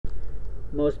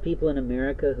Most people in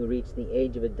America who reach the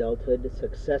age of adulthood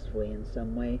successfully in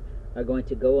some way are going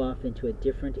to go off into a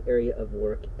different area of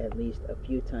work at least a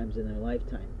few times in their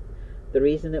lifetime. The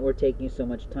reason that we're taking so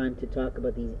much time to talk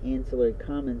about these ancillary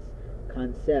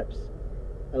concepts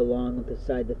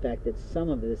alongside the fact that some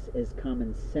of this is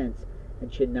common sense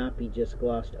and should not be just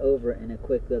glossed over in a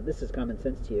quick, this is common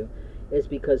sense to you, is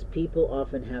because people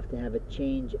often have to have a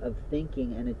change of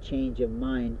thinking and a change of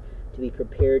mind to be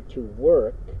prepared to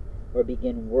work or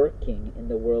begin working in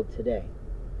the world today.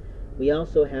 We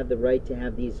also have the right to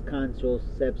have these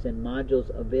concepts and modules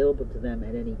available to them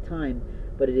at any time,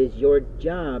 but it is your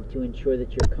job to ensure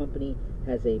that your company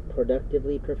has a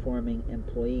productively performing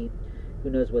employee who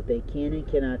knows what they can and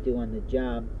cannot do on the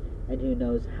job and who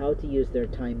knows how to use their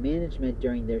time management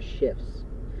during their shifts.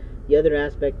 The other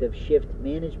aspect of shift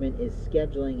management is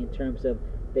scheduling in terms of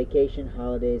vacation,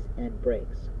 holidays, and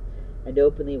breaks. And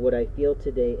openly, what I feel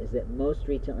today is that most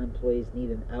retail employees need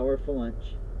an hour for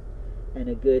lunch and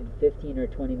a good 15 or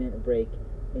 20-minute break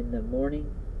in the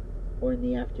morning or in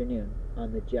the afternoon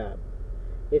on the job.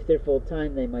 If they're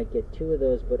full-time, they might get 2 of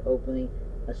those, but openly,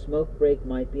 a smoke break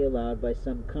might be allowed by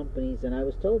some companies, and I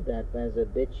was told that by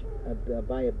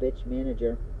a bitch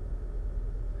manager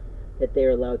that they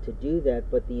are allowed to do that,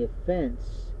 but the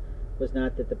offense was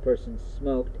not that the person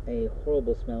smoked a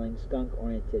horrible-smelling,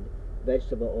 skunk-oriented,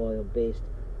 vegetable oil-based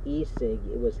e-cig.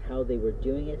 It was how they were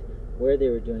doing it, where they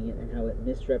were doing it, and how it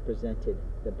misrepresented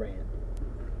the brand.